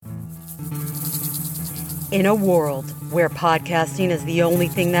In a world where podcasting is the only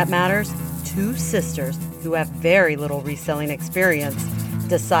thing that matters, two sisters who have very little reselling experience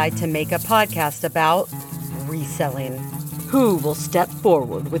decide to make a podcast about reselling. Who will step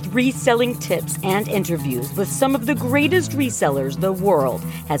forward with reselling tips and interviews with some of the greatest resellers the world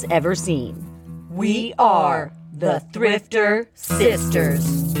has ever seen? We are the Thrifter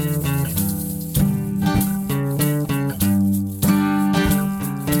Sisters.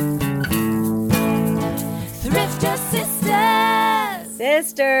 Thrifter Sisters!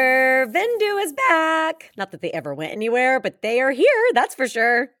 Sister, Vindu is back. Not that they ever went anywhere, but they are here, that's for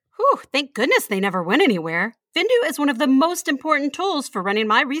sure. Whew, thank goodness they never went anywhere. Vindu is one of the most important tools for running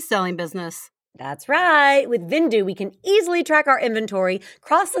my reselling business. That's right. With Vindu, we can easily track our inventory,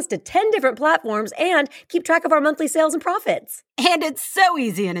 cross-list to 10 different platforms, and keep track of our monthly sales and profits. And it's so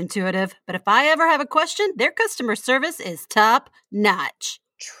easy and intuitive. But if I ever have a question, their customer service is top notch.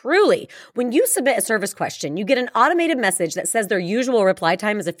 Truly. When you submit a service question, you get an automated message that says their usual reply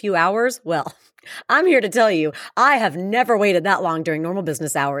time is a few hours. Well, I'm here to tell you, I have never waited that long during normal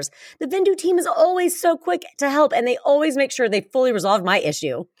business hours. The Vindu team is always so quick to help, and they always make sure they fully resolve my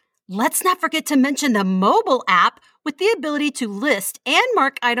issue. Let's not forget to mention the mobile app. With the ability to list and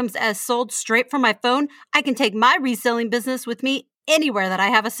mark items as sold straight from my phone, I can take my reselling business with me anywhere that I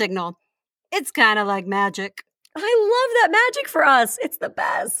have a signal. It's kind of like magic. I love that magic for us. It's the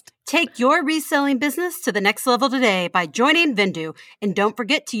best. Take your reselling business to the next level today by joining Vindu. And don't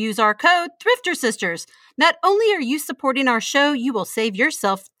forget to use our code ThrifterSisters. Not only are you supporting our show, you will save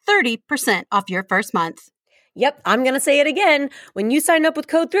yourself 30% off your first month. Yep, I'm going to say it again. When you sign up with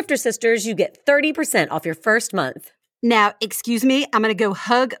code ThrifterSisters, you get 30% off your first month. Now, excuse me, I'm going to go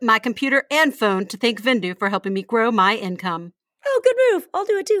hug my computer and phone to thank Vindu for helping me grow my income. Oh, good move. I'll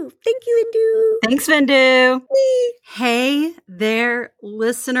do it too. Thank you, Vindu. Thanks, Vindu. Hey there,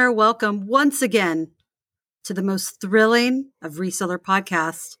 listener. Welcome once again to the most thrilling of reseller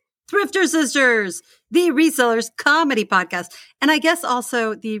podcasts, Thrifter Sisters, the Resellers Comedy Podcast, and I guess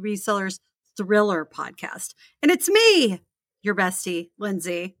also the Resellers Thriller Podcast. And it's me, your bestie,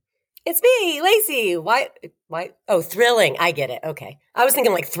 Lindsay. It's me, Lacey. Why? Oh, thrilling. I get it. Okay. I was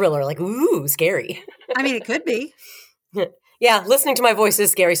thinking like thriller, like, ooh, scary. I mean, it could be. Yeah, listening to my voice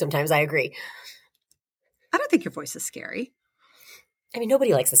is scary sometimes. I agree. I don't think your voice is scary. I mean,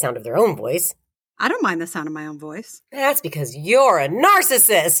 nobody likes the sound of their own voice. I don't mind the sound of my own voice. That's because you're a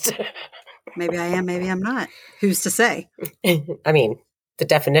narcissist. Maybe I am, maybe I'm not. Who's to say? I mean, the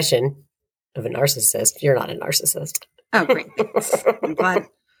definition of a narcissist, you're not a narcissist. Oh, great. Thanks. I'm glad.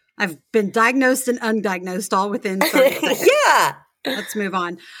 I've been diagnosed and undiagnosed all within 30 seconds. Yeah. Let's move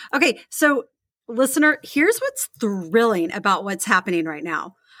on. Okay, so listener, here's what's thrilling about what's happening right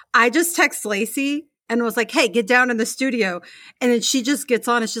now. I just text Lacey and was like, hey, get down in the studio. And then she just gets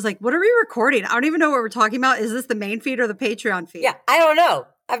on and she's like, what are we recording? I don't even know what we're talking about. Is this the main feed or the Patreon feed? Yeah, I don't know.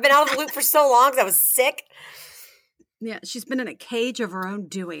 I've been out of the loop for so long because I was sick. Yeah, she's been in a cage of her own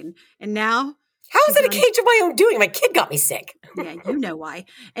doing. And now... How is it a cage of my own doing? My kid got me sick. Yeah, you know why.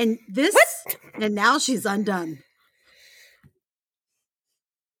 And this... What? And now she's undone.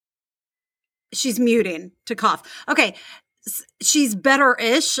 She's muting to cough. Okay, she's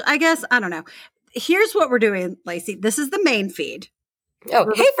better-ish, I guess. I don't know. Here's what we're doing, Lacey. This is the main feed. Oh,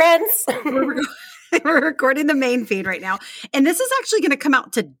 hey, friends. We're recording the main feed right now. And this is actually going to come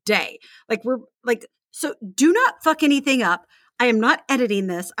out today. So do not fuck anything up. I am not editing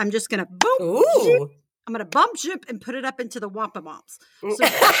this. I'm just going to I'm going to bump Jip and put it up into the Wampa Moms. So,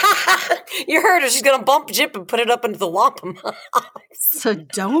 you heard her. She's going to bump Jip and put it up into the Wampa Moms. So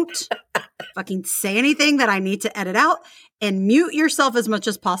don't fucking say anything that I need to edit out, and mute yourself as much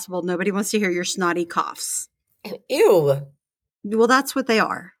as possible. Nobody wants to hear your snotty coughs. Ew. Well, that's what they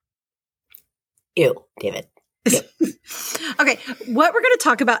are. Ew, David. Ew. Okay, what we're going to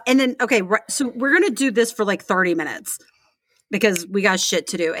talk about, and then, so we're going to do this for like 30 minutes. Because we got shit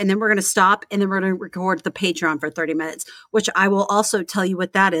to do. And then we're going to stop and then we're going to record the Patreon for 30 minutes, which I will also tell you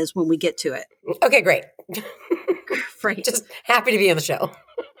what that is when we get to it. Okay, great. Great. Just happy to be on the show.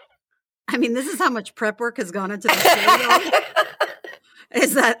 I mean, this is how much prep work has gone into the show.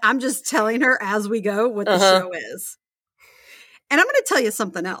 Is that I'm just telling her as we go what the show is. And I'm going to tell you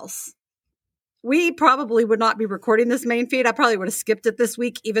something else. We probably would not be recording this main feed. I probably would have skipped it this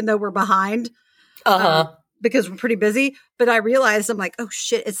week, even though we're behind. Because we're pretty busy. But I realized, I'm like, oh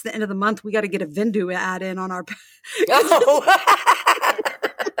shit, it's the end of the month. We got to get a Vindu ad in on our...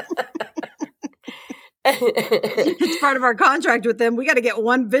 It's part of our contract with them. We got to get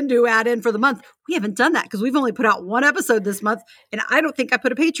one Vindu ad in for the month. We haven't done that because we've only put out one episode this month. And I don't think I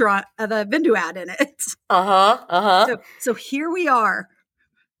put a Patreon, the Vindu ad in it. So here we are.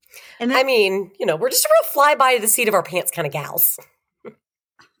 And then, I mean, we're just a real fly by the seat of our pants kind of gals.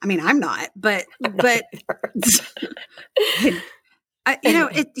 I mean, I'm not, but this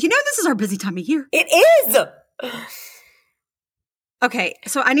is our busy time of year. It is. Okay,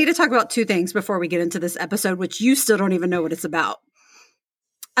 so I need to talk about two things before we get into this episode, which you still don't even know what it's about.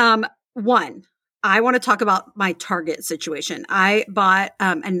 One, I want to talk about my Target situation. I bought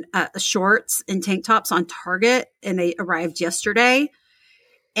shorts and tank tops on Target, and they arrived yesterday.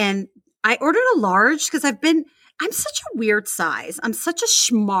 And I ordered a large because I'm such a weird size. I'm such a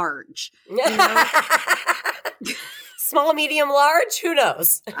schmarge. Small, medium, large, who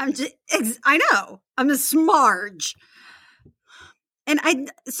knows? I know. I'm a smarge. And I'm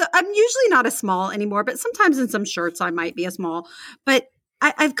usually not a small anymore, but sometimes in some shirts I might be a small. But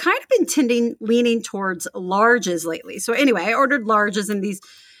I've kind of been leaning towards larges lately. So anyway, I ordered larges and these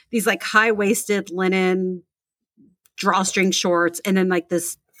like high-waisted linen drawstring shorts and then like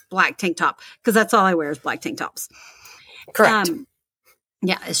this black tank top, because that's all I wear is black tank tops. Correct.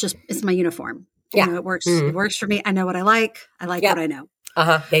 Yeah, it's my uniform. Yeah. It works. Mm-hmm. It works for me. I know what I like. I like what I know.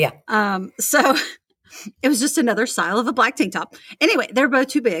 Yeah. So it was just another style of a black tank top. Anyway, they're both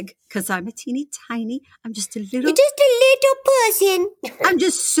too big because I'm a teeny tiny. I'm just a little. You're just a little person. I'm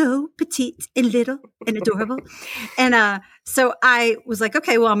just so petite and little and adorable. And so I was like,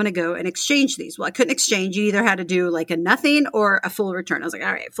 okay, well, I'm going to go and exchange these. Well, I couldn't exchange. You either had to do like a nothing or a full return. I was like,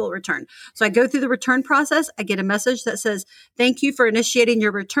 all right, full return. So I go through the return process. I get a message that says, thank you for initiating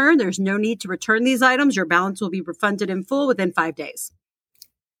your return. There's no need to return these items. Your balance will be refunded in full within 5 days.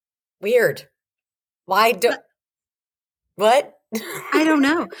 Weird. Why do what? I don't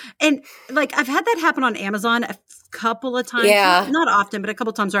know. And like I've had that happen on Amazon a couple of times. Yeah. Not often, but a couple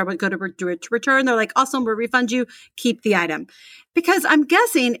of times where I would go to return. They're like, awesome, we'll refund you. Keep the item. Because I'm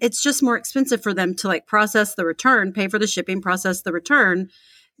guessing it's just more expensive for them to like process the return, pay for the shipping, process the return,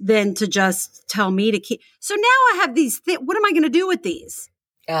 than to just tell me to keep. So now I have these what am I going to do with these?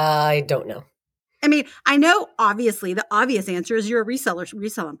 I don't know. I mean, I know obviously the obvious answer is you're a reseller.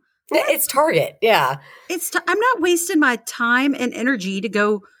 Resell them. It's Target. Yeah. I'm not wasting my time and energy to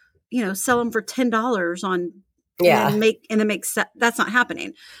go, sell them for $10 on, and then make that's not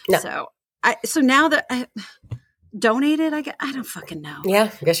happening. No. So now that I donated, I don't fucking know.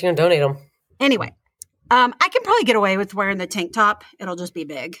 Yeah. I guess you're going to donate them. Anyway, I can probably get away with wearing the tank top. It'll just be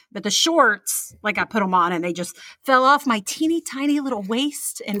big, but the shorts, like I put them on and they just fell off my teeny tiny little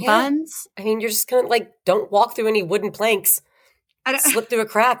waist and buns. I mean, you're just going to don't walk through any wooden planks. Slip through a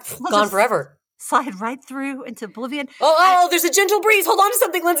crack, gone forever. Slide right through into oblivion. Oh, there's a gentle breeze. Hold on to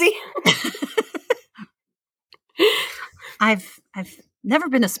something, Lindsay. I've never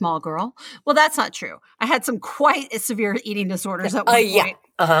been a small girl. Well, that's not true. I had some quite severe eating disorders at one point.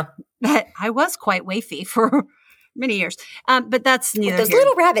 But I was quite wafy for many years. But that's neither those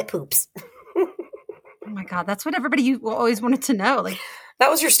little rabbit poops. Oh my God, that's what everybody always wanted to know. Like that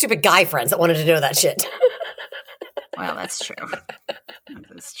was your stupid guy friends that wanted to know that shit. Well, that's true.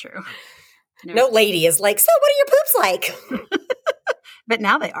 That's true. No lady is like, so what are your poops like? But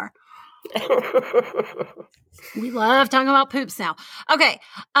now they are. We love talking about poops now. Okay.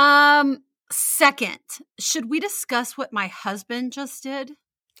 Second, should we discuss what my husband just did?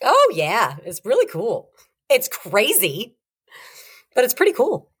 Oh, yeah. It's really cool. It's crazy, but it's pretty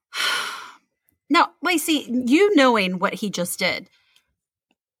cool. Now, Lacey, you knowing what he just did,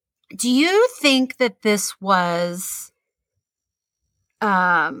 do you think that this was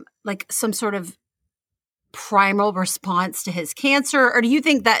like some sort of primal response to his cancer, or do you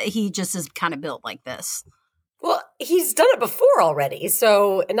think that he just is kind of built like this? Well, he's done it before already,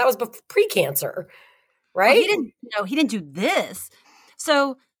 and that was pre-cancer, right? Well, he didn't do this.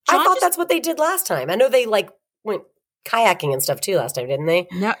 So I thought that's what they did last time. I know they went kayaking and stuff too last time, didn't they?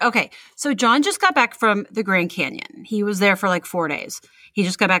 No. Okay. So John just got back from the Grand Canyon. He was there for 4 days. He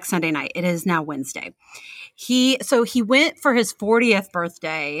just got back Sunday night. It is now Wednesday. He went for his 40th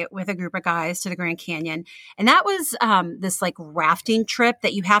birthday with a group of guys to the Grand Canyon. And that was this rafting trip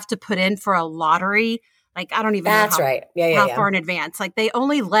that you have to put in for a lottery. I don't even know how far in advance. They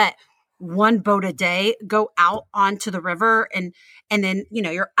only let one boat a day go out onto the river. And then,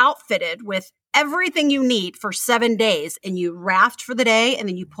 you're outfitted with everything you need for 7 days, and you raft for the day, and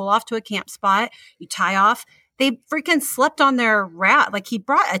then you pull off to a camp spot, you tie off. They freaking slept on their raft. He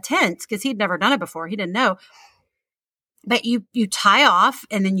brought a tent because he'd never done it before. He didn't know. But you tie off,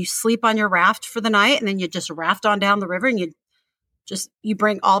 and then you sleep on your raft for the night, and then you just raft on down the river, and you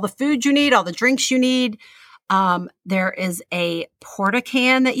bring all the food you need, all the drinks you need. There is a porta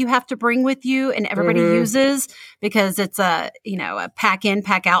can that you have to bring with you, and everybody uses because it's a pack in,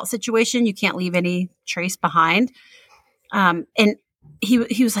 pack out situation. You can't leave any trace behind. And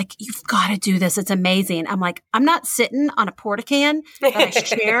he was like, you've got to do this. It's amazing. I'm like, I'm not sitting on a porta can that I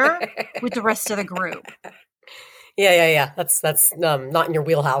share with the rest of the group. Yeah. That's not in your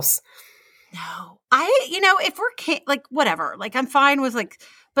wheelhouse. No, if we're like, whatever, like I'm fine with like,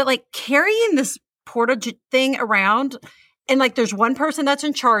 but like carrying this porta thing around and like, there's one person that's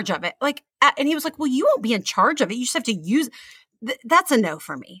in charge of it. Like, and he was like, well, you won't be in charge of it. You just have to use that's a no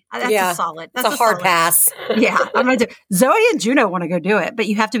for me. That's a solid. That's a hard pass. Yeah. I'm going to do Zoe and Juno want to go do it, but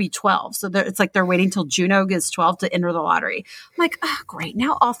you have to be 12. So it's like they're waiting till Juno gets 12 to enter the lottery. I'm like, oh, great.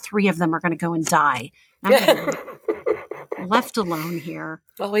 Now all 3 of them are going to go and die. I'm gonna be left alone here.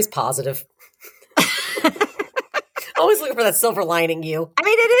 Always positive. Always looking for that silver lining, you. I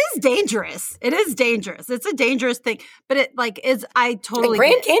mean, it is dangerous. It is dangerous. It's a dangerous thing, but it like is, I totally.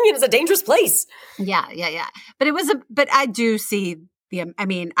 Grand Canyon is a dangerous place. Yeah. But but I do see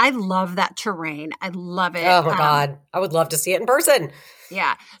I love that terrain. I love it. Oh my God. I would love to see it in person.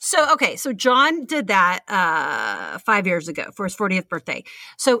 Yeah. So John did that 5 years ago for his 40th birthday.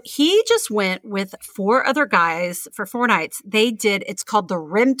 So he just went with 4 other guys for 4 nights. They did, it's called the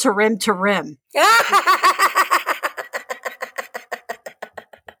Rim to Rim to Rim.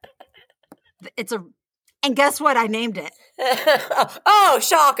 And guess what? I named it. Oh,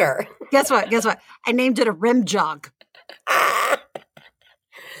 shocker. Guess what? I named it a rim jog.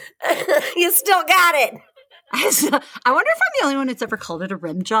 You still got it. I wonder if I'm the only one that's ever called it a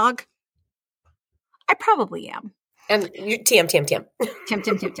rim jog. I probably am. And you, TM. Tim.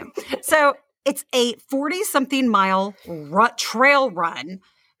 So it's a 40-something mile trail run.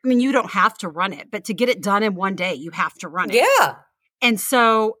 I mean, you don't have to run it, but to get it done in one day, you have to run it. Yeah. And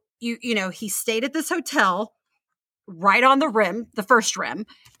so he stayed at this hotel right on the rim, the first rim,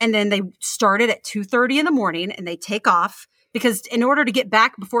 and then they started at 2:30 in the morning, and they take off because in order to get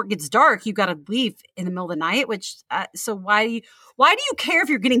back before it gets dark, you got to leave in the middle of the night. Which so why do you care if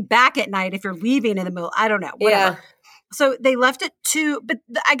you're getting back at night if you're leaving in the middle? I don't know. Whatever. Yeah. So they left at 2, but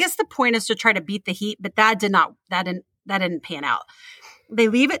I guess the point is to try to beat the heat, but that didn't pan out. They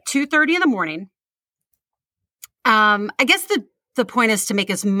leave at 2:30 in the morning. I guess the point is to make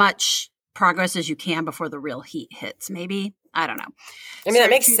as much progress as you can before the real heat hits. Maybe. I don't know. I mean, that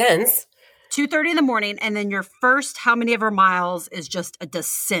makes sense. 2:30 in the morning. And then your first, how many ever miles is just a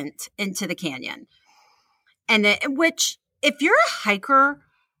descent into the canyon. And then, which if you're a hiker,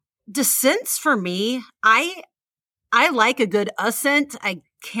 descents for me, I like a good ascent. I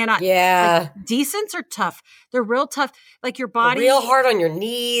cannot. Yeah. Like, descents are tough. They're real tough. Like your body. They're real hard on your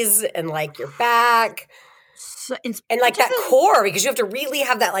knees and like your back. So, and like that core, because you have to really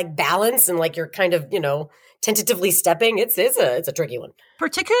have that like balance and like you're kind of, tentatively stepping. It's a tricky one.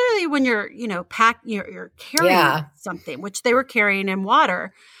 Particularly when you're, you're carrying something, which they were carrying in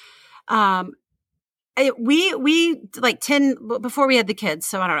water. We like 10 before we had the kids.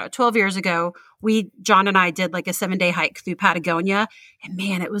 So I don't know, 12 years ago, John and I did like a 7-day hike through Patagonia. And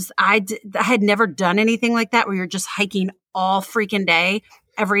man, I had never done anything like that where you're just hiking all freaking day,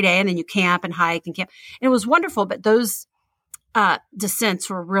 every day. And then you camp and hike and camp. And it was wonderful. But those descents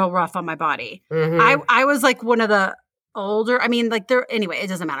were real rough on my body. Mm-hmm. I was like one of the older, anyway, it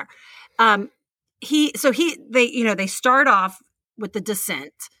doesn't matter. They start off with the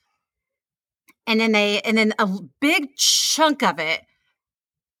descent. And then a big chunk of it,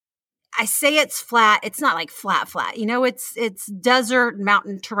 I say it's flat. It's not like flat. It's desert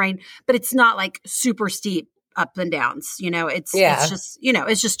mountain terrain, but it's not like super steep up and downs. It's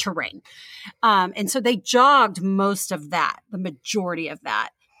just terrain. And so they jogged most of that, the majority of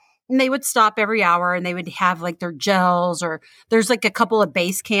that. And they would stop every hour and they would have like their gels, or there's like a couple of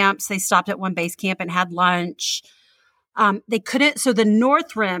base camps. They stopped at one base camp and had lunch. They couldn't. So the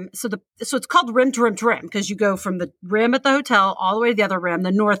North Rim, so it's called Rim to Rim to Rim because you go from the rim at the hotel all the way to the other rim,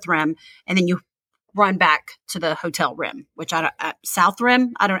 the North Rim, and then you run back to the hotel rim, which South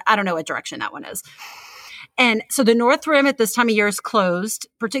Rim. I don't know what direction that one is. And so the North Rim at this time of year is closed,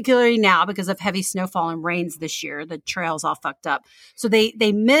 particularly now because of heavy snowfall and rains this year. The trail's all fucked up. So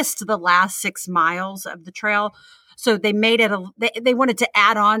they missed the last 6 miles of the trail. So they made it they wanted to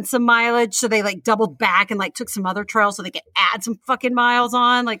add on some mileage. So they like doubled back and like took some other trails so they could add some fucking miles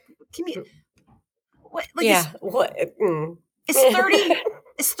on. Like, give me what? Like yeah.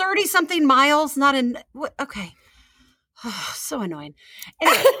 It's 30 something miles, not in what? Okay. Oh, so annoying.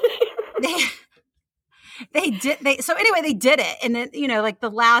 Anyway, they did it. And then, like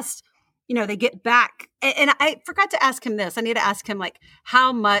the last, they get back and I forgot to ask him this. I need to ask him like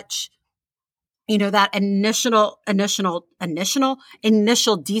how much, that initial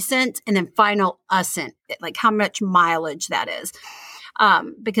descent and then final ascent, like how much mileage that is.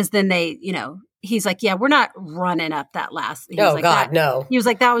 Because then they, he's like, yeah, we're not running up that last. He was Oh like, God, no. He was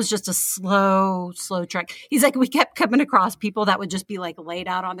like, that was just a slow trek. He's like, we kept coming across people that would just be like laid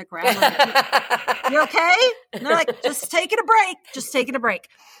out on the ground. Like, you okay? And they're like, just taking a break. Just taking a break.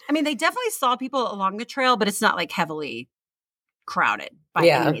 I mean, they definitely saw people along the trail, but it's not like heavily crowded by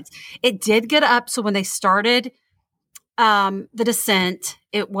any means. It did get up. So when they started the descent,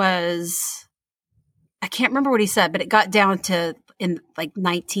 it was, I can't remember what he said, but it got down to in like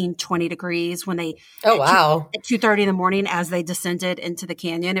 19, 20 degrees when they, oh, wow. At 2:30 in the morning as they descended into the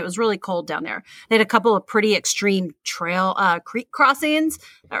canyon. It was really cold down there. They had a couple of pretty extreme trail creek crossings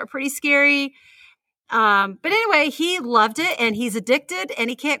that were pretty scary. But anyway, he loved it and he's addicted and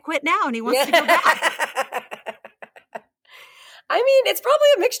he can't quit now and he wants to go back. I mean, it's probably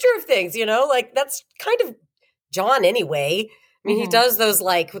a mixture of things, you know, like that's kind of John anyway. I mean, he does those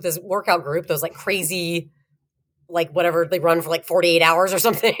like with his workout group, those like crazy, like whatever they run for like 48 hours or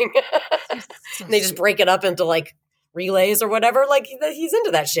something. And they just break it up into like relays or whatever. Like he's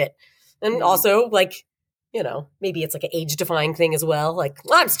into that shit. And also like, you know, maybe it's like an age defying thing as well. like,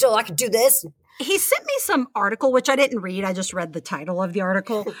 I can do this. He sent me some article, which I didn't read. I just read the title of the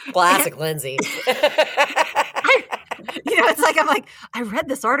article. Classic Lindsay. It's like, I'm like, I read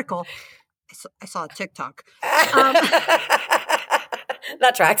this article. I saw a TikTok.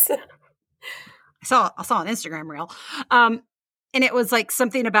 That tracks. I saw an Instagram reel. And it was like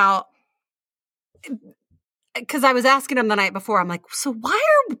something about, because I was asking him the night before, I'm like, so why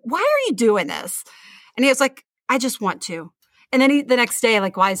are you doing this? And he was like, I just want to. And then the next day,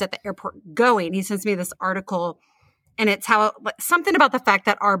 like, why is at the airport going? He sends me this article and it's something about the fact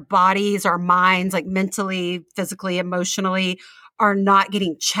that our bodies, our minds, like mentally, physically, emotionally, are not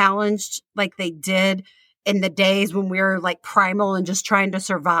getting challenged like they did in the days when we were like primal and just trying to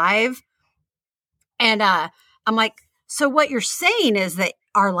survive. And I'm like, so what you're saying is that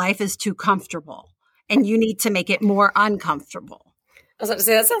our life is too comfortable and you need to make it more uncomfortable. I was about to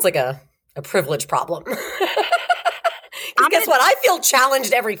say, that sounds like a privilege problem. Guess what? I feel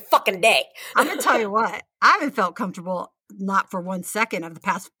challenged every fucking day. I'm going to tell you what. I haven't felt comfortable not for 1 second of the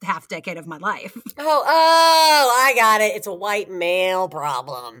past half decade of my life. Oh, I got it. It's a white male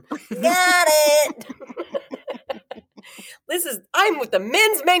problem. Got it. I'm with the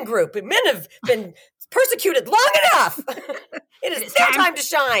men group. Men have been persecuted long enough. It is their time to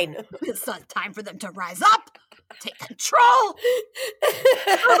shine. It's time for them to rise up, take control,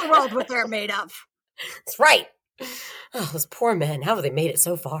 show the world what they're made of. That's right. Oh, those poor men. How have they made it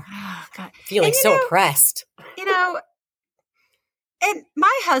so far? Oh, God. Feeling so oppressed. And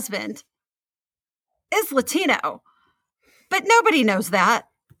my husband is Latino, but nobody knows that.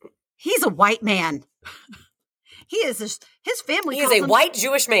 He's a white man. He is his family. He is a white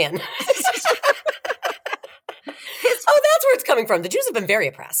Jewish man. That's where it's coming from. The Jews have been very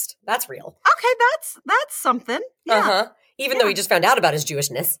oppressed. That's real. Okay, that's something. Yeah. Even though he just found out about his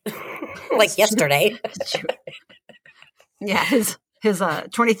Jewishness, like yesterday. Yeah, his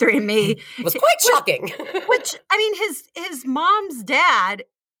 23andMe was quite shocking. Which, I mean, his mom's dad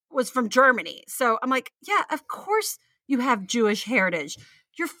was from Germany. So I'm like, yeah, of course you have Jewish heritage.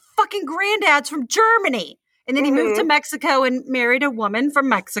 Your fucking granddad's from Germany. And then he moved to Mexico and married a woman from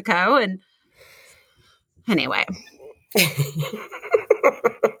Mexico. And anyway.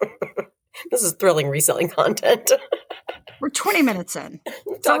 This is thrilling reselling content. We're 20 minutes in.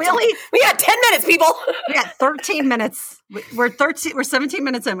 So we got 10 minutes, people. We got 13 minutes. We're 17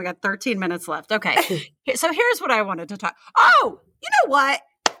 minutes in. We got 13 minutes left. Okay. So here's what I wanted to talk. Oh, you know what?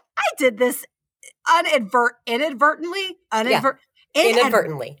 I did this inadvertently.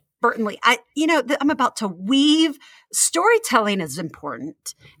 Inadvertently. I'm about to weave. Storytelling is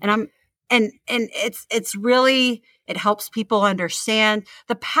important. And it's really, it helps people understand.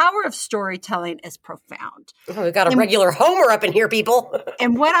 The power of storytelling is profound. Oh, we've got a regular Homer up in here, people.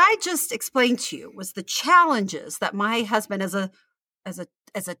 And what I just explained to you was the challenges that my husband as a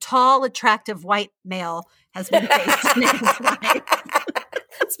tall, attractive white male has been faced in his life.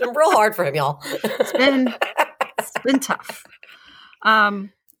 It's been real hard for him, y'all. It's been tough.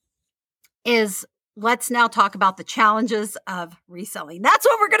 Let's now talk about the challenges of reselling. That's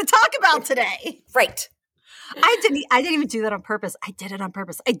what we're going to talk about today. Right. I didn't even do that on purpose. I did it on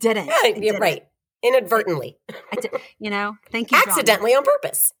purpose. I did it. Yeah, right. Inadvertently. I did. Thank you, John. Accidentally on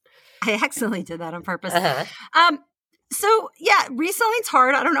purpose. I accidentally did that on purpose. So yeah, reselling's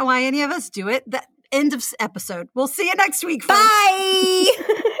hard. I don't know why any of us do it. The end of episode. We'll see you next week. Folks. Bye.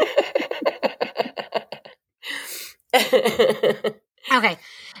 Okay.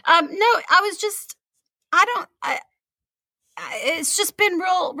 It's just been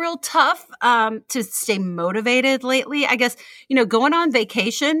real tough to stay motivated lately. I guess, going on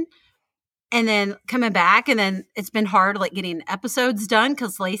vacation and then coming back, and then it's been hard like getting episodes done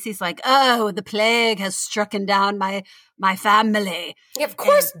because Lacey's like, oh, the plague has strucken down my family. Yeah, of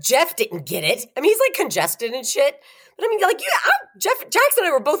course Jeff didn't get it. I mean, he's like congested and shit. But I mean, like, Jackson and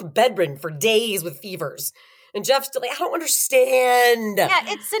I were both bedridden for days with fevers. And Jeff's still like, I don't understand. Yeah,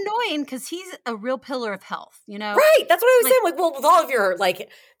 it's annoying because he's a real pillar of health, you know? Right. That's what I was saying. Like, well, with all of your, like,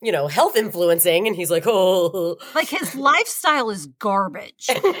 you know, health influencing, and he's like, oh. Like, his lifestyle is garbage.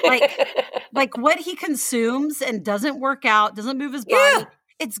 Like what he consumes and doesn't work out, doesn't move his body,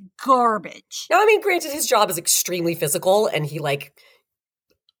 it's garbage. Now, I mean, granted, his job is extremely physical, and he, like,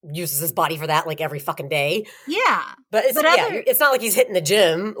 uses his body for that, like, every fucking day. Yeah. But it's not like he's hitting the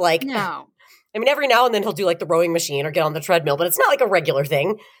gym. Like, no. I mean, every now and then he'll do like the rowing machine or get on the treadmill, but it's not like a regular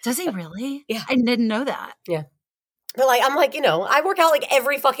thing. Does he really? Yeah. I didn't know that. Yeah. But like, I'm like, you know, I work out like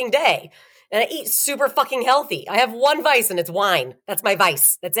every fucking day and I eat super fucking healthy. I have one vice and it's wine. That's my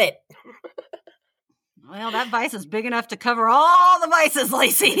vice. That's it. Well, that vice is big enough to cover all the vices,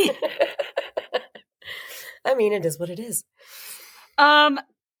 Lacey. I mean, it is what it is.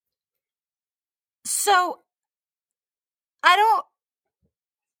 So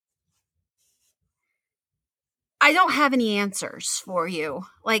I don't have any answers for you.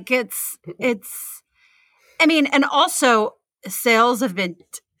 Like it's, I mean, and also sales have been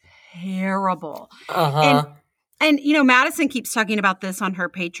terrible. Uh-huh. And, you know, Madison keeps talking about this on her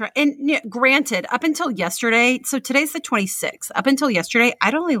Patreon. And granted, up until yesterday, so today's the 26th. Up until yesterday,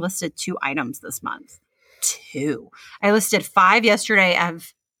 I'd only listed 2 items this month. 2. I listed 5 yesterday. I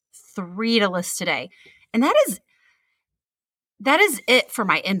have 3 to list today. And that is it for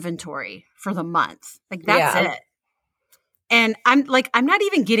my inventory for the month. Like, that's it. And I'm not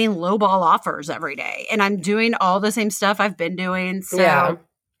even getting lowball offers every day. And I'm doing all the same stuff I've been doing. So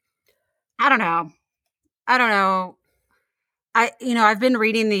I don't know. I've been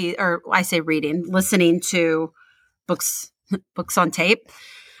listening to books on tape.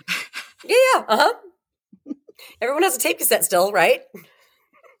 Yeah. Uh-huh. Everyone has a tape cassette still, right?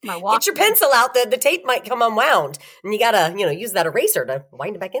 Get your pencil out. The tape might come unwound, and you gotta, you know, use that eraser to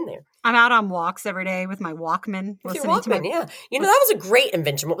wind it back in there. I'm out on walks every day with my Walkman. With your Walkman, yeah. You know, that was a great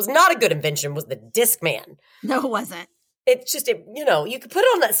invention. What was not a good invention was the Discman. No, it wasn't. It's just, you know, you could put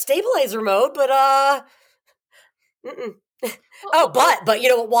it on that stabilizer mode, but but you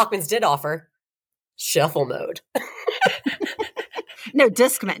know what Walkmans did offer? Shuffle mode. No,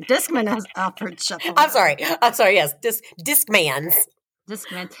 Discman. Discman has offered shuffle. I'm sorry. Yes, Discmans.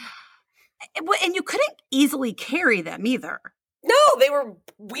 Discman. And you couldn't easily carry them either. No, they were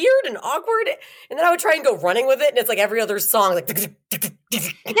weird and awkward. And then I would try and go running with it, and it's like every other song, like. Yeah, but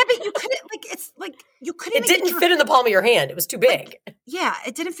you couldn't. You couldn't. It didn't fit in the palm of your hand. It was too big. Yeah,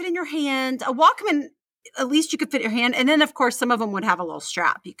 it didn't fit in your hand. A Walkman, at least you could fit your hand, and then of course some of them would have a little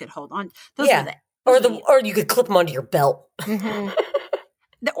strap you could hold on. Those were or you could clip them onto your belt. Mm-hmm.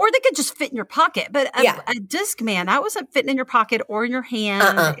 Or they could just fit in your pocket. But a Discman, that wasn't fitting in your pocket or in your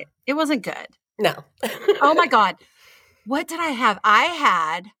hand. It wasn't good. No. Oh my God. What did I have?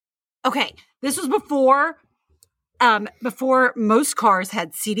 This was before most cars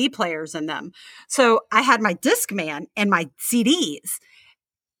had CD players in them. So I had my Discman and my CDs.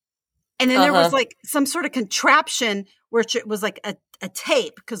 And then there was like some sort of contraption where it was like a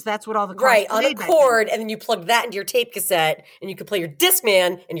tape, because that's what all the cars on a cord, and then you plug that into your tape cassette, and you could play your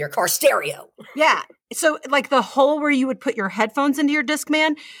Discman in your car stereo. Yeah. So like the hole where you would put your headphones into your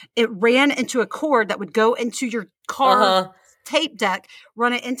Discman, it ran into a cord that would go into your car tape deck,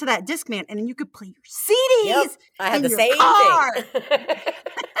 run it into that Discman, and then you could play your CDs. Yep. I had the same car. thing.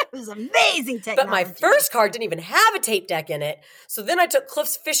 It was amazing technology. But my first car didn't even have a tape deck in it. So then I took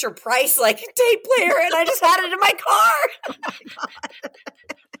Cliff's Fisher-Price like tape player, and I just had it in my car. Oh my God.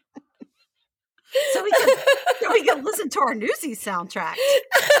 So we could listen to our Newsies soundtrack.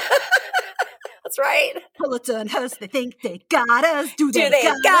 That's right. Pulitzer and Host, they think they got us. Do they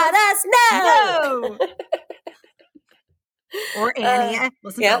got us? No. Or Annie.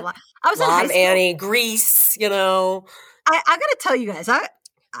 Listen to a lot. I was in high school. Annie, Grease, you know. I got to tell you guys, I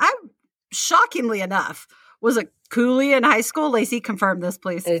shockingly enough was a coolie in high school. Lacey, confirm this,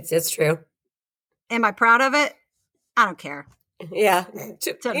 please. It's true. Am I proud of it? I don't care. Yeah.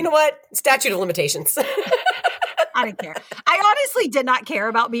 You know what? Statute of limitations. I didn't care. I honestly did not care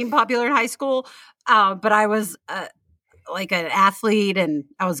about being popular in high school, but I was like an athlete, and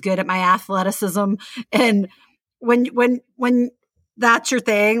I was good at my athleticism. And when that's your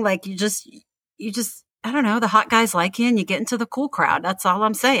thing, like you just I don't know, the hot guys like you and you get into the cool crowd. That's all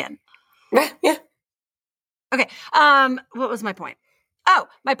I'm saying. Yeah. Okay. What was my point? Oh,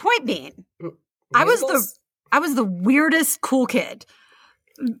 my point being, I was the weirdest cool kid.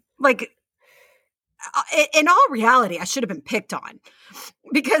 Like in all reality, I should have been picked on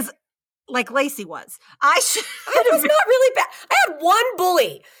because like Lacey was. I was not really bad. I had one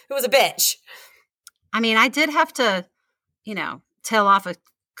bully who was a bitch. I mean, I did have to, tail off a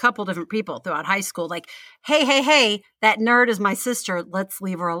couple different people throughout high school. Like, hey, that nerd is my sister. Let's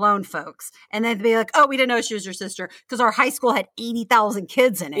leave her alone, folks. And then they'd be like, oh, we didn't know she was your sister because our high school had 80,000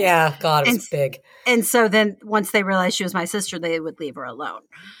 kids in it. Yeah, God, it was big. And so then once they realized she was my sister, they would leave her alone.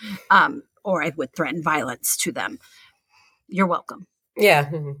 Or I would threaten violence to them. You're welcome. Yeah.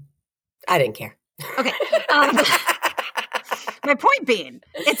 I didn't care. Okay. My point being,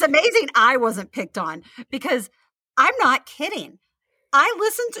 it's amazing I wasn't picked on because I'm not kidding. I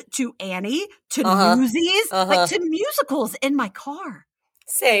listened to Annie, to Newsies, like to musicals in my car.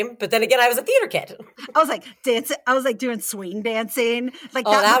 Same, but then again, I was a theater kid. I was like dancing. I was like doing swing dancing, like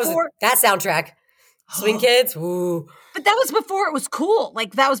that soundtrack. Swing Kids, ooh. But that was before it was cool.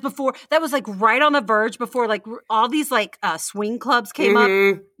 Like that was like right on the verge before like all these like swing clubs came up.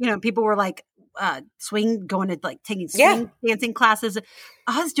 People were like going to like taking swing dancing classes.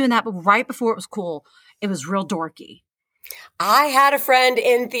 I was doing that, but right before it was cool, it was real dorky. I had a friend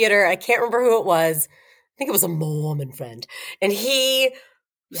in theater. I can't remember who it was. I think it was a Mormon friend. And he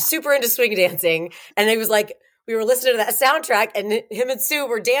was super into swing dancing. And he was like, we were listening to that soundtrack and him and Sue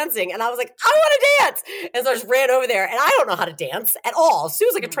were dancing. And I was like, I want to dance. And so I just ran over there and I don't know how to dance at all.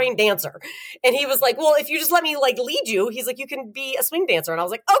 Sue's like a trained dancer. And he was like, well, if you just let me like lead you, he's like, you can be a swing dancer. And I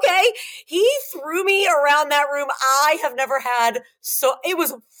was like, okay. He threw me around that room. I have never had it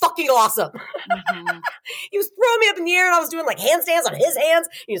was fucking awesome. He was throwing me up in the air and I was doing like handstands on his hands.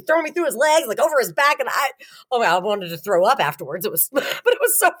 He was throwing me through his legs, like over his back. And I wanted to throw up afterwards. But it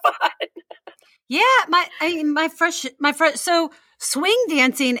was so fun. Yeah, so swing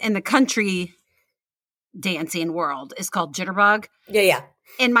dancing in the country dancing world is called jitterbug. Yeah.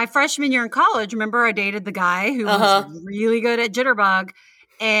 In my freshman year in college, remember I dated the guy who was really good at jitterbug,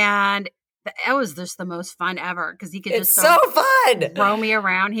 and that was just the most fun ever because he could just so fun throw me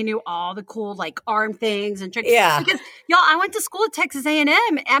around. He knew all the cool like arm things and tricks. Yeah, because y'all, I went to school at Texas A&M.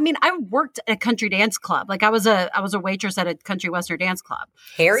 I mean, I worked at a country dance club. Like I was a waitress at a country western dance club.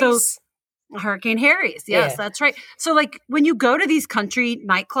 Harry's. Hurricane Harry's. Yes, that's right. So like when you go to these country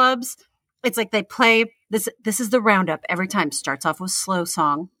nightclubs, it's like they play this is the roundup every time. Starts off with slow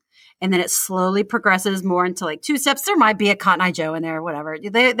song and then it slowly progresses more into like two steps. There might be a Cotton Eye Joe in there, whatever.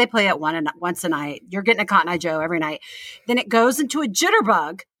 They play it once a night. You're getting a Cotton Eye Joe every night. Then it goes into a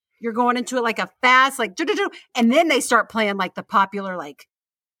jitterbug. You're going into like a fast like and then they start playing like the popular like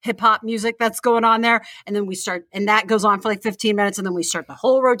hip hop music that's going on there. And then and that goes on for like 15 minutes. And then we start the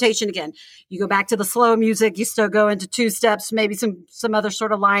whole rotation again. You go back to the slow music. You still go into two steps, maybe some other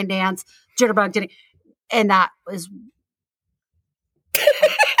sort of line dance, jitterbug. And that was,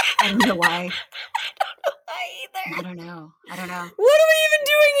 I don't know why. I don't know. What are we even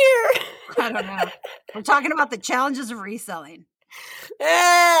doing here? I don't know. We're talking about the challenges of reselling. Here,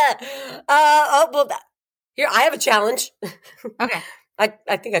 I have a challenge. Okay.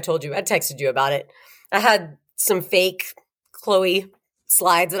 I think I told you. I texted you about it. I had some fake Chloe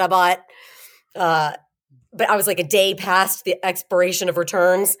slides that I bought, but I was like a day past the expiration of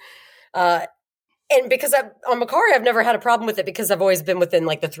returns. And because on Macari, I've never had a problem with it because I've always been within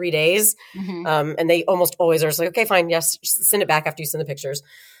like the 3 days. And they almost always are just like, okay, fine. Yes, just send it back after you send the pictures.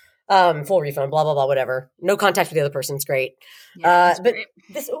 Full refund, blah, blah, blah, whatever. No contact with the other person. It's great. Yeah, but great.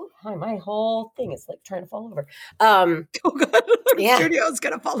 My whole thing is like trying to fall over. Oh God. Yeah. Studio is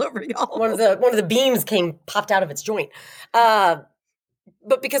going to fall over, y'all. One of the beams popped out of its joint. But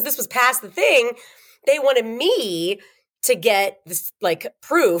because this was past the thing, they wanted me to get this like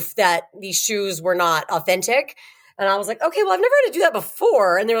proof that these shoes were not authentic. And I was like, okay, well, I've never had to do that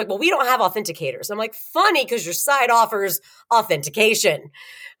before. And they're like, well, we don't have authenticators. I'm like, funny, because your site offers authentication.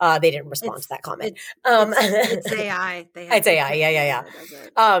 They didn't respond to that comment. It's AI. It's AI. Yeah.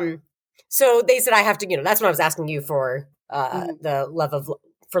 So they said I have to, that's when I was asking you for the love of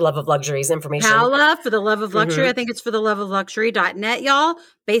luxuries information. Paola, for the love of luxury. I think it's for the love of luxury.net, y'all.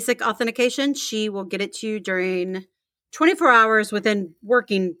 Basic authentication. She will get it to you during 24 hours within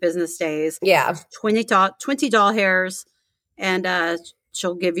working business days. Yeah. 20 doll hairs. And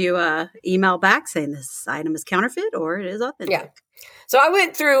she'll give you a email back saying this item is counterfeit or it is authentic. Yeah. So I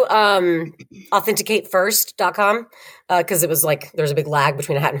went through authenticatefirst.com because it was like there's a big lag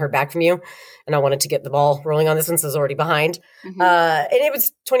between I hadn't heard back from you. And I wanted to get the ball rolling on this one, so I was already behind. And it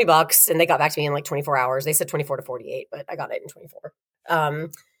was $20 and they got back to me in like 24 hours. They said 24 to 48, but I got it in 24.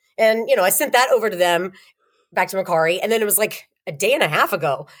 And, I sent that over to them. Back to Macari. And then it was like a day and a half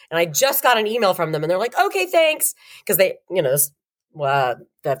ago. And I just got an email from them and they're like, okay, thanks. Because they, the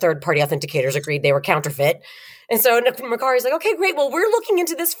third-party authenticators agreed they were counterfeit. And so Macari's like, okay, great. Well, we're looking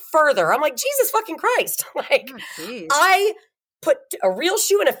into this further. I'm like, Jesus fucking Christ. Like, geez. I put a real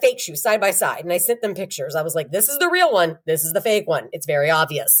shoe and a fake shoe side by side, and I sent them pictures. I was like, this is the real one. This is the fake one. It's very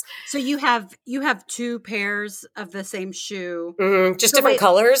obvious. So you have 2 pairs of the same shoe. Mm-hmm. Just different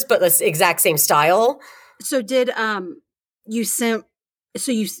colors, but the exact same style. So did you sent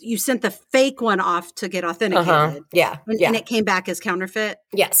the fake one off to get authenticated? Yeah. And it came back as counterfeit?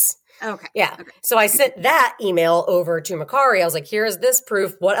 Yes. Okay. Yeah. Okay. So I sent that email over to Macari. I was like, here's this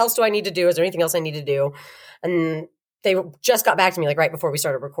proof. What else do I need to do? Is there anything else I need to do? And they just got back to me like right before we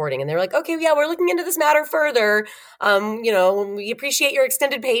started recording. And they were like, okay, yeah, we're looking into this matter further. We appreciate your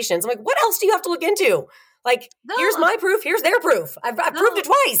extended patience. I'm like, what else do you have to look into? Like, here's my proof. Here's their proof. I've proved it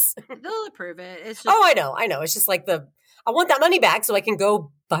twice. They'll approve it. It's just, I know. It's just like I want that money back so I can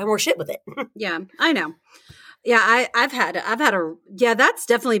go buy more shit with it. Yeah, I know. Yeah, I've had that's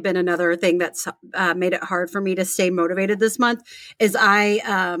definitely been another thing that's made it hard for me to stay motivated this month is I've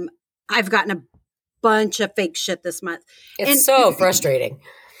gotten a bunch of fake shit this month. It's so frustrating.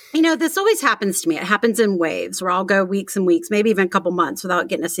 This always happens to me. It happens in waves where I'll go weeks and weeks, maybe even a couple months without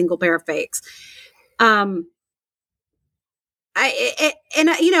getting a single pair of fakes. I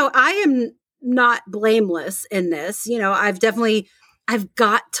am not blameless in this. I've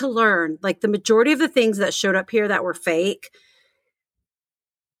got to learn, like the majority of the things that showed up here that were fake.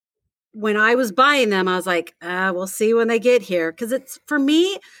 When I was buying them, I was like, we'll see when they get here. Cause it's for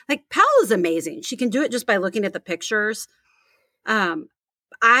me, like Paola's amazing. She can do it just by looking at the pictures. And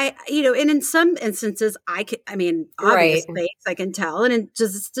in some instances obvious fakes, I can tell. And it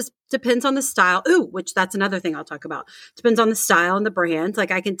just depends on the style. Ooh, which that's another thing I'll talk about. Depends on the style and the brand.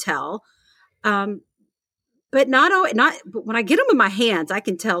 Like I can tell. But but when I get them in my hands, I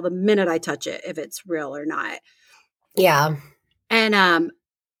can tell the minute I touch it if it's real or not. Yeah. And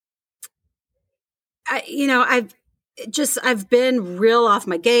I've been real off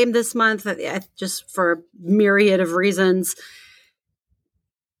my game this month, just for a myriad of reasons.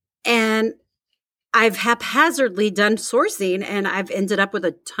 And I've haphazardly done sourcing, and I've ended up with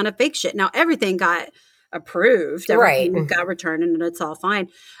a ton of fake shit. Now everything got approved, everything got returned, and it's all fine.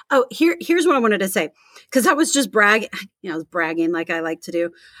 Oh, here's what I wanted to say, because I was just bragging. I was bragging like I like to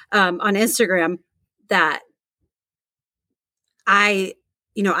do on Instagram that I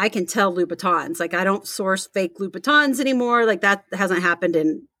can tell Louboutins. Like I don't source fake Louboutins anymore. Like that hasn't happened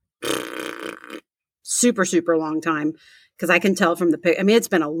in super, super long time, because I can tell from the pic. I mean, it's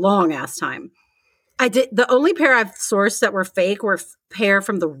been a long ass time. The only pair I've sourced that were fake were pair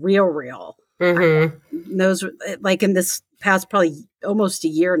from the Real. Mm-hmm. Those like in this past probably almost a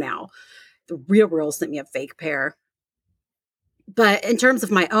year now, the Real sent me a fake pair. But in terms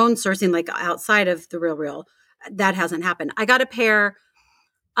of my own sourcing, like outside of the Real, that hasn't happened. I got a pair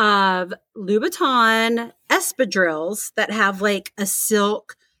of Louboutin espadrilles that have like a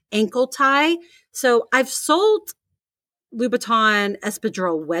silk ankle tie. So I've sold Louboutin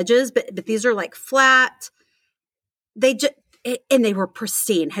espadrille wedges, but these are like flat. And they were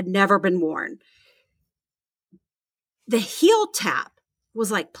pristine, had never been worn. The heel tap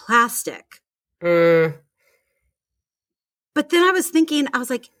was like plastic. Mm. But then I was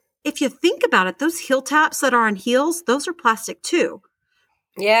like, if you think about it, those heel taps that are on heels, those are plastic too.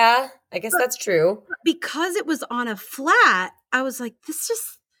 Yeah, I guess that's true. Because it was on a flat, I was like,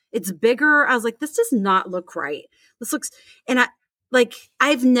 it's bigger. I was like, this does not look right. This looks, and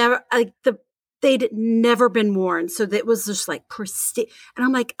they'd never been worn. So that was just like pristine. And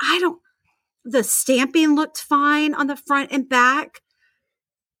I'm like, the stamping looked fine on the front and back.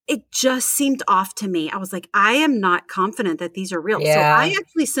 It just seemed off to me. I was like, I am not confident that these are real. Yeah. So I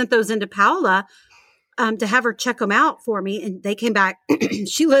actually sent those into Paola to have her check them out for me. And they came back.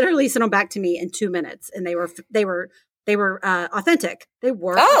 She literally sent them back to me in 2 minutes. And they were authentic. They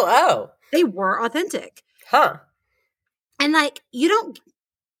were. They were authentic. Huh. And like,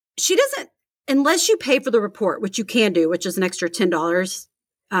 she doesn't, unless you pay for the report, which you can do, which is an extra $10.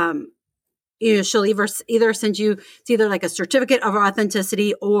 She'll either send you, it's either like a certificate of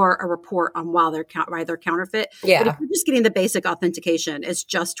authenticity or a report on why they're counterfeit. Yeah. But if you're just getting the basic authentication, it's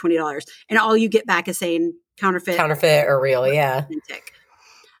just $20. And all you get back is saying counterfeit or real. Yeah. Authentic.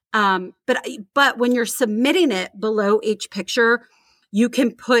 But when you're submitting it below each picture, you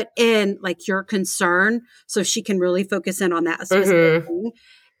can put in like your concern so she can really focus in on that specific thing.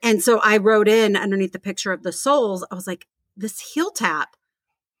 And so I wrote in underneath the picture of the soles, I was like, this heel tap,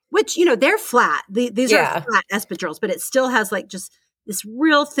 which, they're flat. These are flat espadrilles, but it still has like just this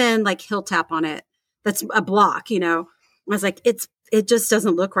real thin like heel tap on it. That's a block, I was like, it's it just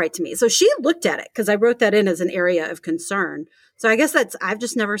doesn't look right to me. So she looked at it because I wrote that in as an area of concern. So I guess I've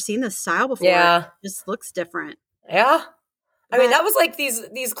just never seen this style before. Yeah. It just looks different. Yeah. I mean, that was like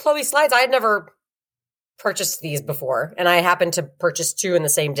these Chloe slides. I had never purchased these before, and I happened to purchase 2 in the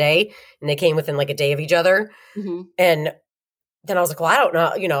same day, and they came within like a day of each other. Mm-hmm. And then I was like, well, I don't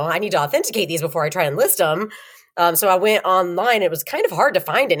know, I need to authenticate these before I try and list them. So I went online. It was kind of hard to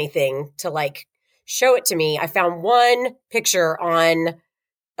find anything to like show it to me. I found one picture on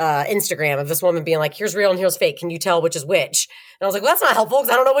Instagram of this woman being like, here's real and here's fake. Can you tell which is which? And I was like, well, that's not helpful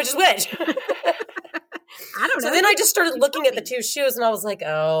because I don't know which is which. I don't know. So then I just started looking at the 2 shoes and I was like,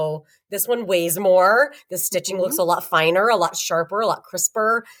 oh, this one weighs more. The stitching looks a lot finer, a lot sharper, a lot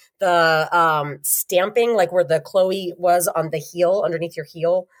crisper. The stamping, like where the Chloe was on the heel, underneath your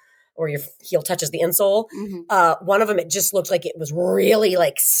heel, or your heel touches the insole. Mm-hmm. One of them, it just looked like it was really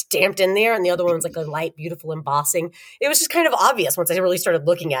like stamped in there. And the other one was like a light, beautiful embossing. It was just kind of obvious once I really started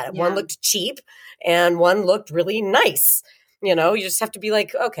looking at it. Yeah. One looked cheap and one looked really nice. You just have to be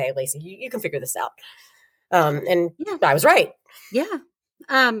like, okay, Lacey, you can figure this out. And I was right. Yeah.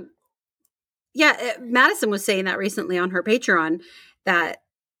 Madison was saying that recently on her Patreon that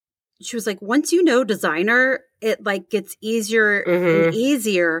she was like, once you know designer, it like gets easier and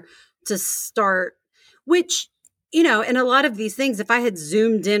easier to start, which, in a lot of these things, if I had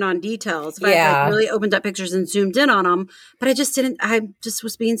zoomed in on details, if I had like really opened up pictures and zoomed in on them, but I just didn't, I just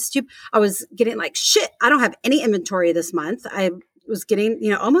was being stupid. I was getting like, shit, I don't have any inventory this month. I was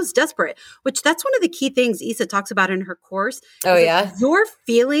getting, almost desperate, which that's one of the key things Issa talks about in her course. Oh, yeah. Your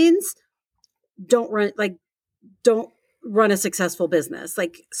feelings don't run a successful business.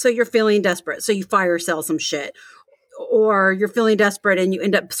 Like, so you're feeling desperate. So you fire sell some shit, or you're feeling desperate and you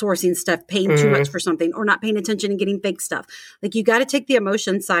end up sourcing stuff, paying too much for something, or not paying attention and getting fake stuff. Like, you got to take the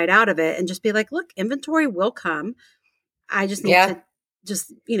emotion side out of it and just be like, look, inventory will come. I just need to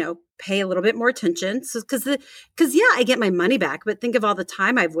just, pay a little bit more attention. So, cause I get my money back, but think of all the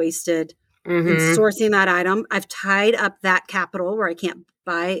time I've wasted in sourcing that item. I've tied up that capital where I can't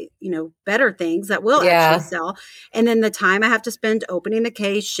buy, better things that will actually sell. And then the time I have to spend opening the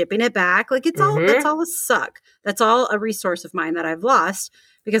case, shipping it back, like that's all a suck. That's all a resource of mine that I've lost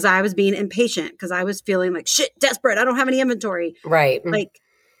because I was being impatient, because I was feeling like shit, desperate. I don't have any inventory. Right. Like,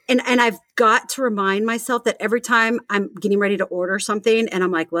 and I've got to remind myself that every time I'm getting ready to order something and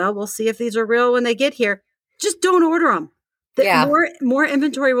I'm like, well, we'll see if these are real when they get here. Just don't order them. More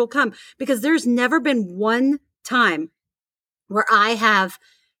inventory will come, because there's never been one time where I have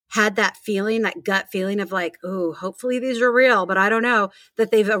had that feeling, that gut feeling of like, oh, hopefully these are real, but I don't know,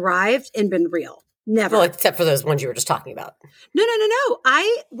 that they've arrived and been real. Never. Well, except for those ones you were just talking about. No.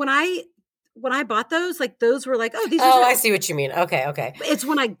 When I bought those, like those were like, oh, these are real. I see what you mean. Okay. It's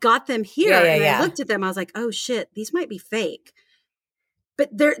when I got them here and I looked at them, I was like, oh shit, these might be fake. But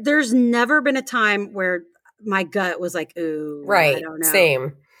there's never been a time where my gut was like, ooh, right. I don't know.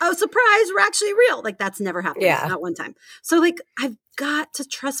 Same. Oh, surprise, we're actually real. Like, that's never happened. Yeah. Not one time. So like, I've got to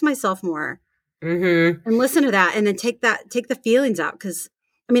trust myself more and listen to that, and then take the feelings out. Cause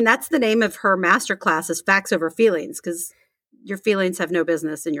I mean, that's the name of her masterclass, is facts over feelings. Cause your feelings have no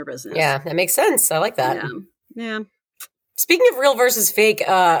business in your business. Yeah, that makes sense. I like that. Yeah. Speaking of real versus fake,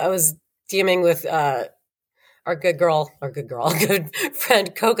 I was DMing with our good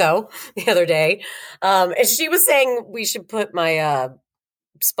friend Coco the other day. And she was saying we should put my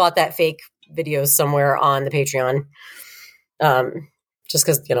Spot That Fake videos somewhere on the Patreon. Just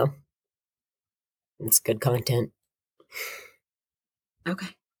because, it's good content. Okay.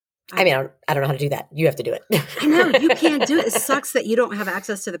 I mean, I don't know how to do that. You have to do it. I know, you can't do it. It sucks that you don't have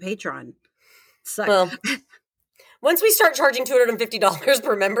access to the Patreon. Sucks. Well, once we start charging $250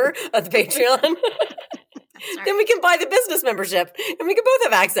 per member of the Patreon, then we can buy the business membership and we can both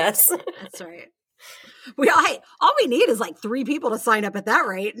have access. That's right. All we need is like 3 people to sign up at that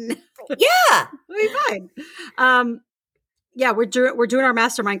rate. And yeah. we'll be fine. Yeah, we're doing our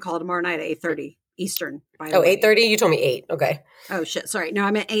mastermind call tomorrow night at 8:30 Eastern. By the way. 8:30? You told me 8. Okay. Oh shit. Sorry. No,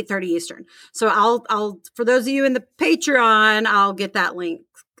 I meant 8:30 Eastern. So I'll for those of you in the Patreon, I'll get that link.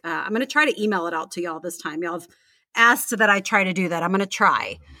 I'm going to try to email it out to y'all this time. Y'all have asked that I try to do that. I'm going to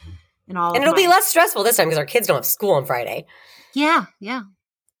try. And it'll be less stressful this time because our kids don't have school on Friday. Yeah.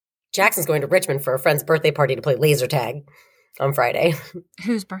 Jackson's going to Richmond for a friend's birthday party to play laser tag on Friday.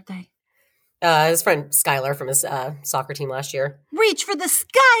 Whose birthday? His friend Skylar from his soccer team last year. Reach for the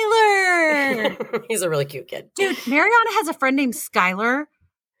Skylar! He's a really cute kid. Dude, Mariana has a friend named Skylar,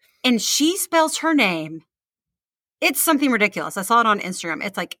 and she spells her name. It's something ridiculous. I saw it on Instagram.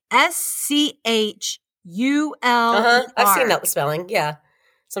 It's like SCHUL. I've seen that spelling. Yeah.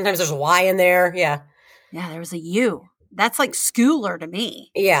 Sometimes there's a Y in there. Yeah. Yeah, there was a U. That's like schooler to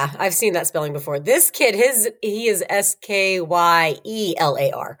me. Yeah, I've seen that spelling before. This kid, he is Skyelar.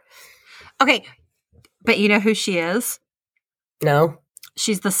 Okay, but you know who she is? No.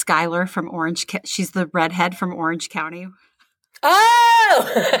 She's the Skylar from Orange. She's the redhead from Orange County.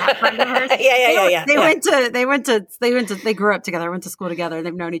 Oh, That friend of hers. yeah. They grew up together, went to school together.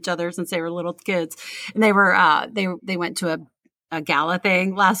 They've known each other since they were little kids, and they went to a gala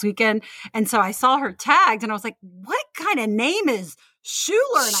thing last weekend. And so I saw her tagged, and I was like, "What kind of name is Schuler?"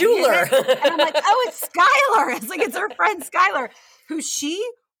 And I'm like, "Oh, it's Skylar." It's like it's her friend Skylar, who she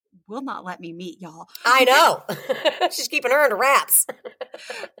will not let me meet, y'all. I know. She's keeping her under wraps.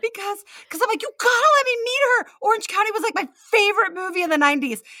 because I'm like, you gotta let me meet her. Orange County was like my favorite movie in the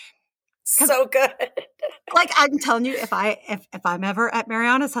 90s. So good. Like, I'm telling you, if I'm ever at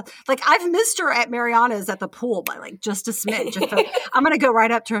Mariana's house, like I've missed her at Mariana's at the pool by like just a smidge. I'm gonna go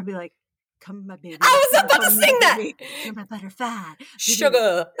right up to her and be like, "Come, my baby." I was about to sing that. You're my butterfly,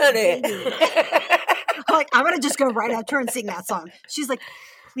 Sugar, honey. Like, I'm gonna just go right up to her and sing that song. She's like,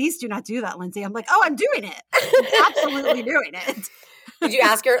 "Please do not do that, Lindsay." I'm like, "Oh, I'm doing it. I'm absolutely doing it." Did you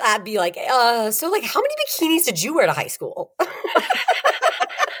ask her? I'd be like, so like, how many bikinis did you wear to high school?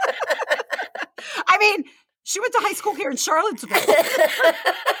 I mean, she went to high school here in Charlottesville.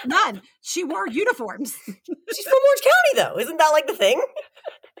 None. She wore uniforms. She's from Orange County, though. Isn't that like the thing?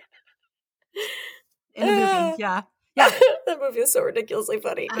 In the movie, yeah. That movie is so ridiculously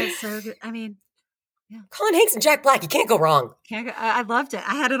funny. So good. I mean, yeah. Colin Hanks and Jack Black, you can't go wrong. I loved it.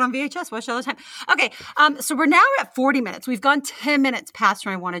 I had it on VHS, watched it all the time. Okay, so we're now at 40 minutes. We've gone 10 minutes past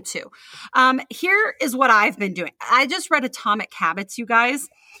where I wanted to. Here is what I've been doing. I just read Atomic Habits, you guys.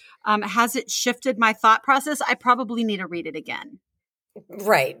 Has it shifted my thought process? I probably need to read it again.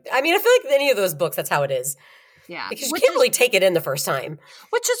 Right. I mean, I feel like any of those books, that's how it is. Yeah. Because you can't really take it in the first time.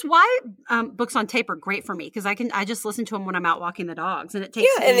 Which is why books on tape are great for me, because I just listen to them when I'm out walking the dogs, and it takes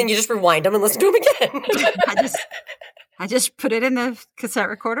and then you just rewind them and listen to them again. I just put it in the cassette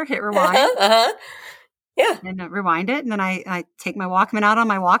recorder, hit rewind. Yeah. And rewind it, and then I take my Walkman out on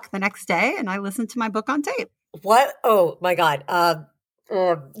my walk the next day, and I listen to my book on tape. What? Oh, my God.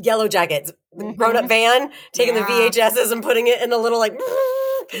 Yellow Jackets. The grown-up van, taking the VHSs and putting it in the little, like...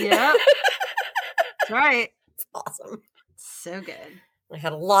 Yeah. That's right. It's awesome. So good. I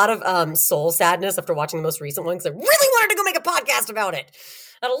had a lot of soul sadness after watching the most recent one because I really wanted to go make a podcast about it.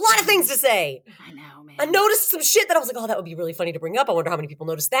 I had a lot of things to say. I know, man. I noticed some shit that I was like, oh, that would be really funny to bring up. I wonder how many people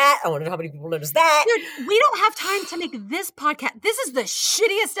noticed that. I wonder how many people noticed that. Dude, we don't have time to make this podcast. This is the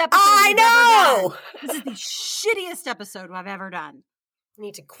shittiest episode I know. This is the shittiest episode I've ever done. I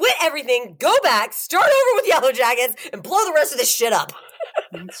need to quit everything, go back, start over with Yellow Jackets, and blow the rest of this shit up.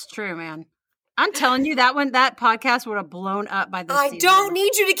 It's true, man. I'm telling you, that podcast would have blown up by this season. Don't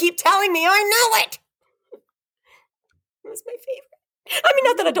need you to keep telling me. I know it. It was my favorite. I mean,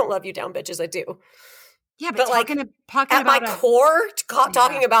 not that I don't love you down, bitches. I do. Yeah, but talking at about my core,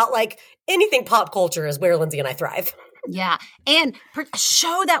 talking about like anything pop culture is where Lindsay and I thrive. Yeah, and a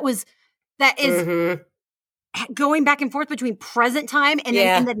show that is going back and forth between present time and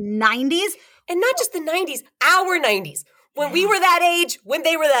in the 90s, and not just the 90s, our 90s. When we were that age, when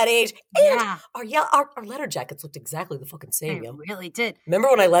they were that age, and our letter jackets looked exactly the fucking same. They really did. Remember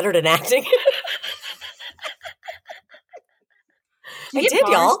when I lettered in acting? I did,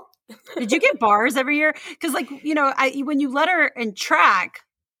 y'all. Did you get bars every year? Because, like, you know, when you letter in track,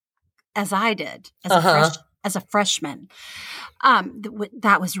 as I did as a freshman,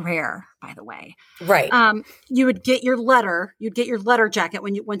 that was rare, by the way. Right. You would get your letter. You'd get your letter jacket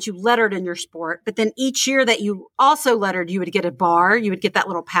once you lettered in your sport. But then each year that you also lettered, you would get a bar. You would get that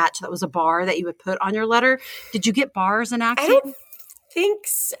little patch that was a bar that you would put on your letter. Did you get bars in acting? I don't think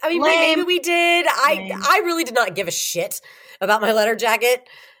so. I mean, maybe we did. I really did not give a shit about my letter jacket.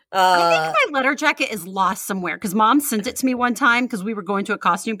 I think my letter jacket is lost somewhere because Mom sent it to me one time because we were going to a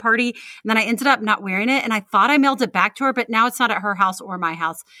costume party, and then I ended up not wearing it, and I thought I mailed it back to her, but now it's not at her house or my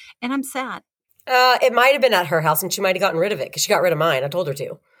house, and I'm sad. It might have been at her house, and she might have gotten rid of it because she got rid of mine. I told her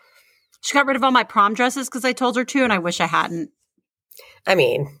to. She got rid of all my prom dresses because I told her to, and I wish I hadn't. I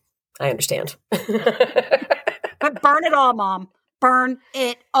mean, I understand. But burn it all, Mom. Burn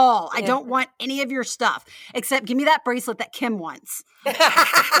it all. I don't want any of your stuff, except give me that bracelet that Kim wants.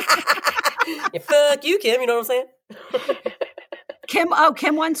 Yeah, fuck you, Kim. You know what I'm saying?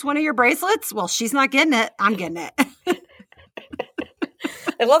 Kim wants one of your bracelets? Well, she's not getting it. I'm getting it.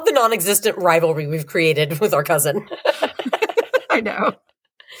 I love the non-existent rivalry we've created with our cousin. I know.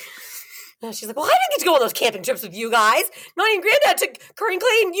 She's like, well, I didn't get to go on those camping trips with you guys. Not even Granddad took Curry and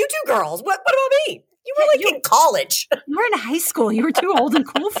Clay and you two girls. What about me? You were in college. You were in high school. You were too old and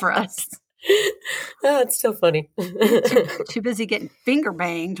cool for us. Oh, it's so funny. Too busy getting finger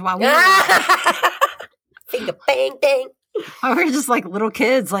banged while we Finger bang, bang. were just like little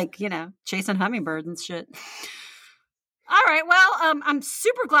kids, like, chasing hummingbirds and shit. All right. Well, I'm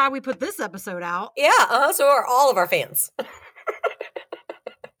super glad we put this episode out. Yeah, so are all of our fans.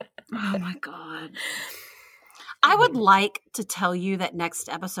 Oh my God. I would like to tell you that next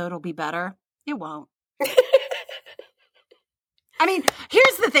episode will be better. It won't. I mean,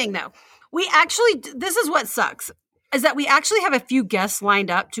 here's the thing though. This is what sucks, is that we actually have a few guests lined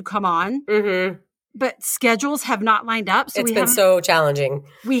up to come on, but schedules have not lined up. So it's been so challenging.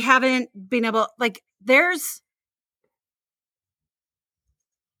 We haven't been able,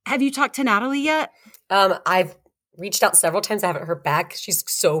 have you talked to Natalie yet? I've reached out several times. I haven't heard back. She's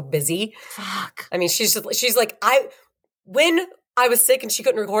so busy. Fuck. I mean, she's like, when I was sick and she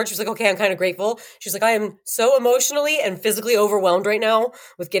couldn't record, she was like, okay, I'm kind of grateful. She's like, I am so emotionally and physically overwhelmed right now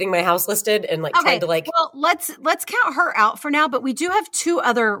with getting my house listed and trying to Well, let's count her out for now, but we do have 2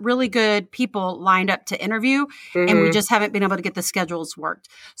 other really good people lined up to interview, and we just haven't been able to get the schedules worked.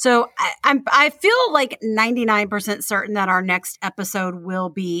 So I feel like 99% certain that our next episode will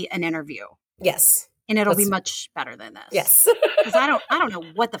be an interview. Yes. And it'll be much better than this. Yes. Because I don't know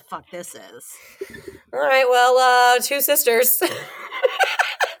what the fuck this is. All right. Well, 2 sisters.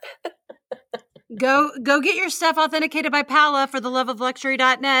 Go get your stuff authenticated by Paula for the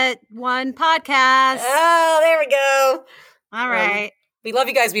loveofluxury.net one podcast. Oh, there we go. All right. We love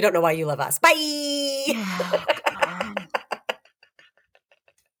you guys. We don't know why you love us. Bye. Oh, God.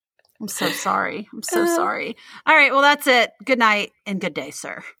 I'm so sorry. I'm so sorry. All right. Well, that's it. Good night and good day,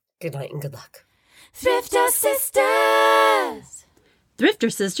 sir. Good night and good luck. Thrifter Sisters.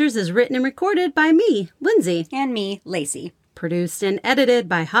 Thrifter Sisters is written and recorded by me, Lindsay. And me, Lacey. Produced and edited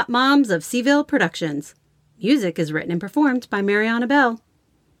by Hot Moms of Seaville Productions. Music is written and performed by Mariana Bell.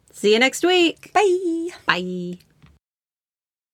 See you next week. Bye. Bye.